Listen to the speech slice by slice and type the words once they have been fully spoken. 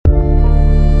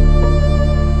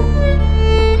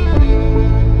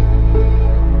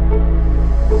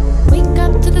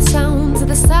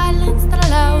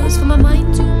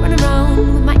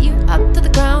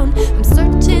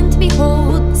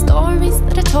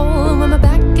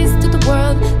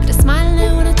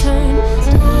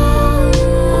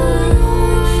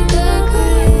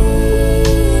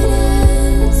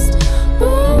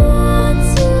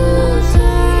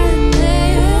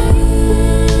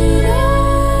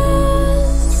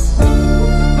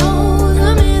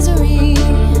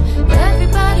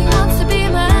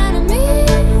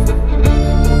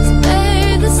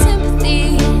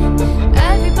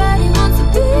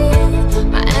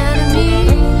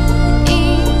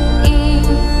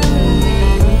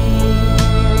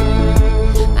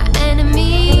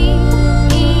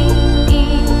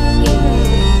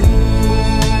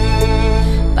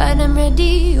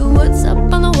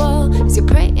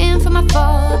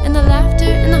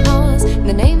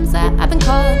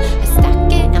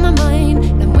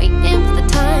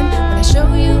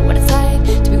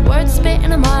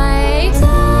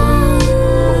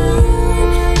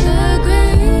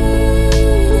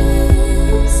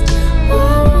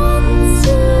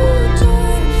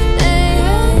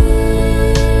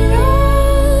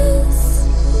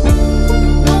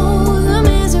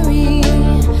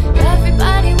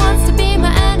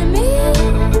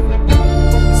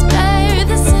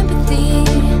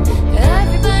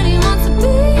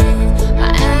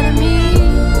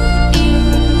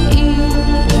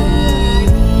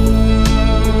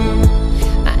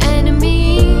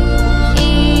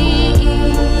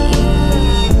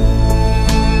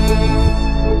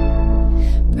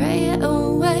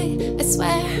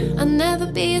I'll never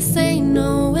be a saint,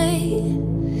 no way.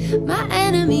 My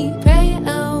enemy, pray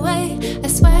away. I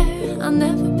swear I'll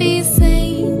never be a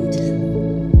saint.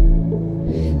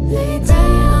 They pray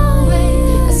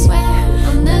away. I swear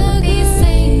I'll never be a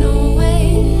saint, no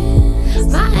way.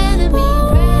 My enemy,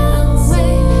 pray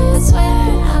away. I swear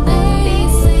I'll never be a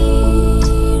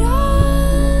saint.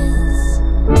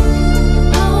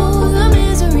 Oh, the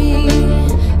misery.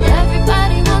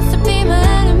 Everybody wants to be my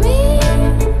enemy.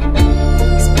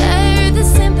 Spare the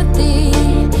sympathy.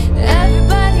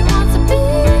 Everybody wants to be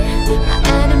my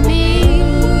enemy.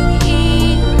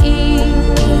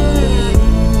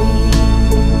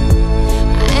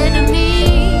 My enemy.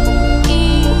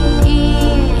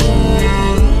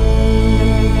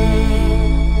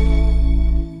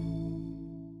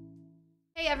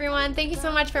 Hey everyone, thank you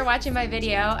so much for watching my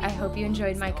video. I hope you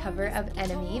enjoyed my cover of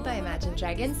Enemy by Imagine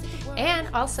Dragons and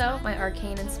also my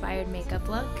Arcane inspired makeup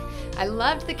look. I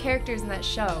loved the characters in that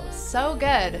show, so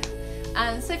good.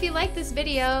 So if you like this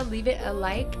video, leave it a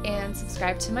like and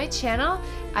subscribe to my channel.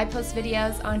 I post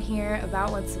videos on here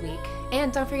about once a week.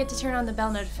 And don't forget to turn on the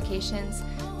bell notifications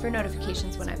for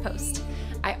notifications when I post.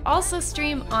 I also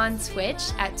stream on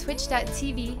Twitch at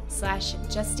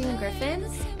twitch.tv/Justine Griffin,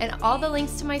 and all the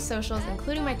links to my socials,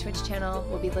 including my Twitch channel,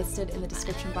 will be listed in the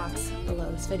description box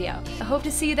below this video. I hope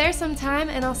to see you there sometime,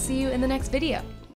 and I'll see you in the next video.